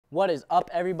What is up,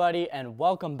 everybody, and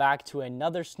welcome back to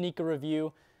another sneaker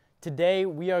review. Today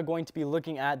we are going to be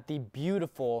looking at the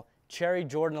beautiful Cherry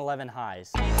Jordan 11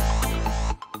 highs.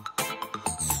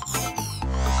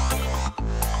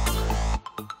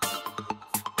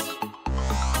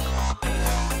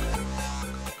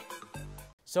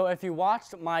 So if you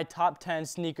watched my top 10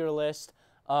 sneaker list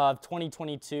of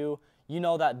 2022, you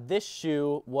know that this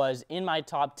shoe was in my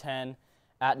top 10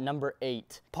 at number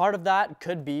 8. Part of that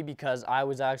could be because I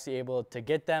was actually able to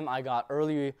get them. I got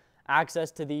early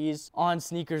access to these on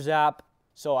SNKRS app,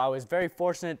 so I was very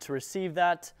fortunate to receive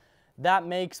that. That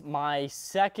makes my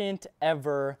second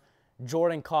ever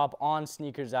Jordan cop on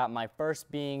SNKRS app, my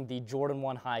first being the Jordan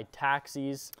 1 High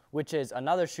Taxis, which is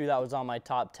another shoe that was on my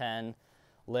top 10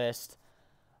 list.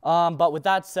 But with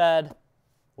that said,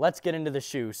 let's get into the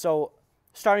shoe. So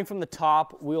starting from the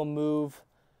top, we'll move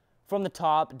from the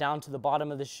top down to the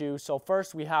bottom of the shoe. So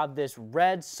first we have this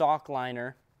red sock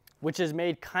liner, which is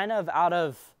made kind of out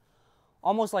of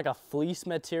almost like a fleece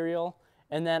material.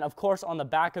 And then of course on the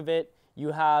back of it,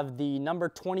 you have the number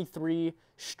 23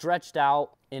 stretched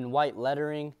out in white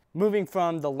lettering. Moving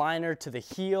from the liner to the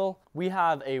heel, we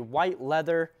have a white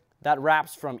leather that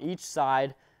wraps from each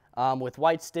side with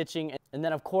white stitching. And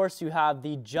then of course you have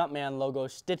the Jumpman logo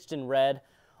stitched in red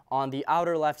on the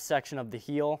outer left section of the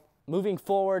heel. Moving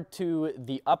forward to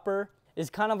the upper is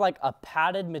kind of like a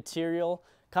padded material,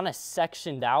 kind of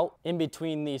sectioned out in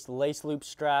between these lace loop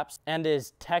straps, and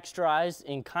is texturized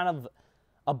in kind of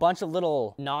a bunch of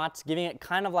little knots, giving it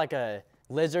kind of like a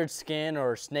lizard skin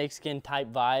or snake skin type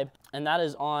vibe. And that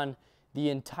is on the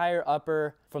entire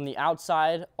upper from the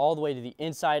outside all the way to the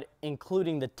inside,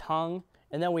 including the tongue.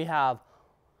 And then we have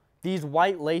these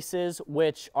white laces,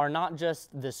 which are not just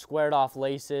the squared off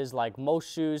laces like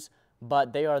most shoes,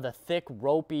 but they are the thick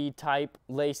ropey type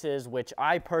laces, which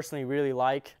I personally really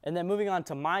like. And then moving on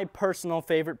to my personal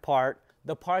favorite part,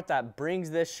 the part that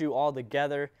brings this shoe all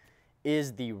together,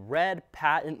 is the red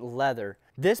patent leather.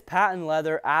 This patent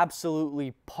leather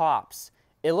absolutely pops.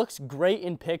 It looks great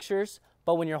in pictures,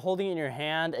 but when you're holding it in your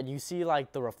hand and you see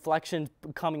like the reflection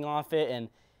coming off it, and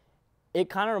it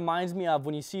kind of reminds me of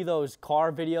when you see those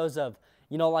car videos of,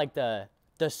 you know, like the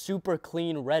super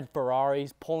clean red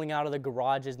Ferraris pulling out of the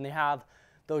garages, and they have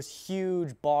those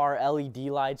huge bar LED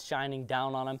lights shining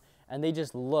down on them, and they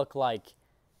just look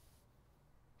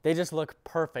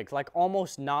perfect, like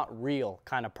almost not real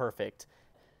kind of perfect.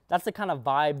 That's the kind of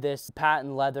vibe this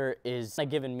patent leather is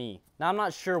giving me. Now I'm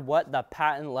not sure what the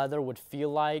patent leather would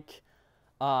feel like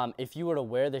if you were to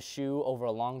wear the shoe over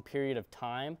a long period of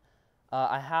time.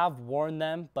 I have worn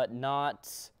them, but not,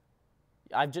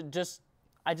 I just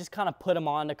kind of put them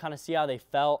on to kind of see how they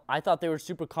felt. I thought they were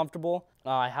super comfortable.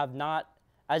 I have not,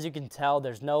 as you can tell,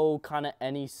 there's no kind of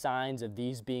any signs of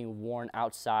these being worn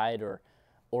outside or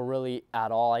really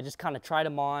at all. I just kind of tried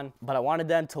them on, but I wanted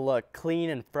them to look clean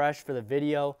and fresh for the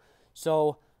video.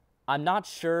 So I'm not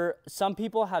sure. Some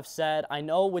people have said, I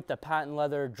know with the patent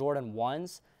leather Jordan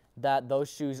 1s, that those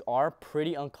shoes are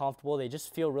pretty uncomfortable. They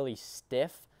just feel really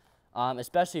stiff,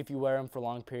 especially if you wear them for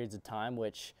long periods of time,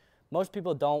 which most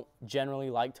people don't generally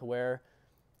like to wear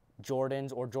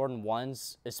Jordans or Jordan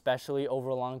 1s, especially over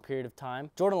a long period of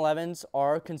time. Jordan 11s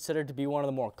are considered to be one of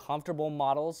the more comfortable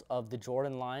models of the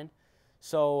Jordan line.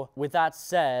 So with that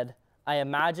said, I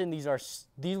imagine these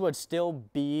would still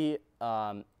be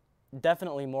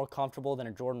definitely more comfortable than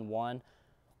a Jordan 1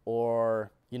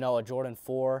 or, you know, a Jordan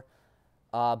 4.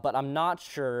 But I'm not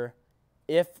sure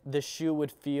if the shoe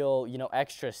would feel, you know,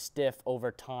 extra stiff over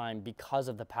time because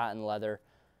of the patent leather,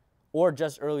 or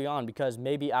just early on, because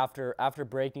maybe after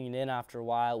breaking it in after a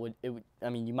while, I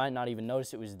mean, you might not even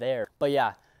notice it was there. But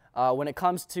yeah, when it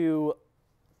comes to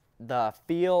the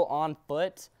feel on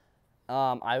foot,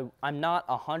 I'm not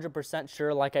 100%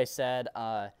 sure. Like I said,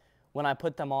 when I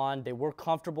put them on, they were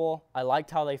comfortable. I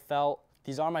liked how they felt.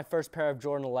 These are my first pair of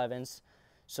Jordan 11s.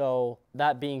 So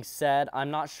that being said,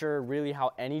 I'm not sure really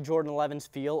how any Jordan 11s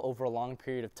feel over a long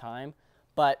period of time.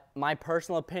 But my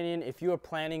personal opinion, if you are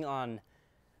planning on,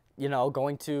 you know,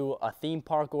 going to a theme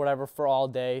park or whatever for all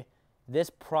day, this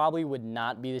probably would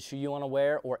not be the shoe you want to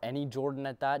wear, or any Jordan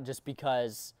at that, just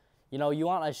because, you know, you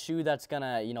want a shoe that's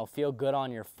gonna, you know, feel good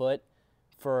on your foot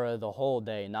for the whole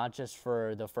day, not just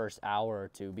for the first hour or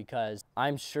two, because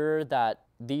I'm sure that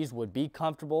these would be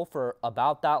comfortable for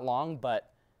about that long, but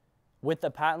with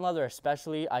the patent leather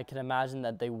especially, I can imagine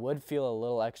that they would feel a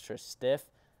little extra stiff,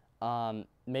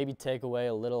 maybe take away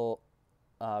a little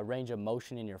range of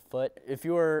motion in your foot. If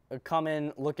you were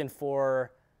coming looking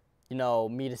for, you know,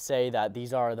 me to say that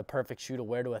these are the perfect shoe to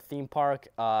wear to a theme park,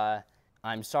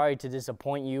 I'm sorry to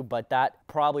disappoint you, but that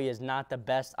probably is not the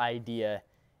best idea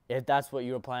if that's what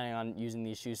you were planning on using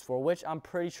these shoes for, which I'm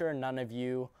pretty sure none of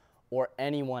you or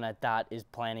anyone at that is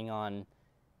planning on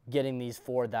getting these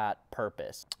for that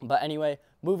purpose. But anyway,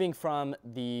 moving from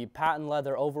the patent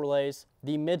leather overlays,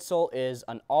 the midsole is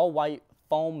an all-white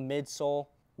foam midsole,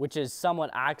 which is somewhat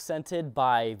accented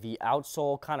by the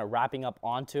outsole kind of wrapping up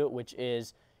onto it, which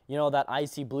is, you know, that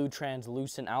icy blue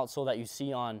translucent outsole that you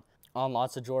see on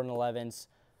lots of Jordan 11s,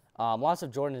 lots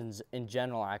of Jordans in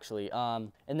general, actually.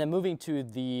 And then moving to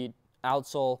the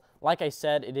outsole, like I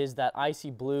said, it is that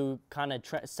icy blue kind of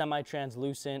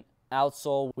semi-translucent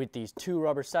outsole with these two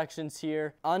rubber sections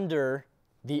here. Under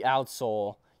the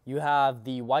outsole, you have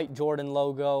the white Jordan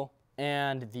logo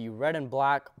and the red and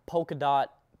black polka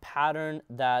dot pattern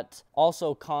that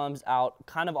also comes out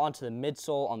kind of onto the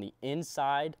midsole on the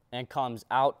inside and comes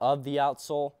out of the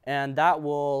outsole. And that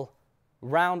will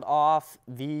round off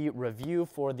the review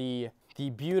for the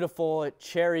beautiful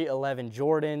Cherry 11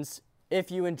 Jordans. If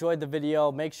you enjoyed the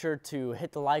video, make sure to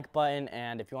hit the like button,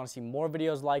 and if you want to see more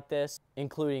videos like this,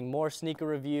 including more sneaker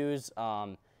reviews,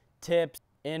 tips,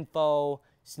 info,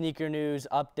 sneaker news,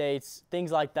 updates,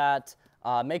 things like that,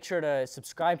 make sure to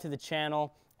subscribe to the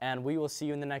channel, and we will see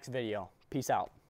you in the next video. Peace out.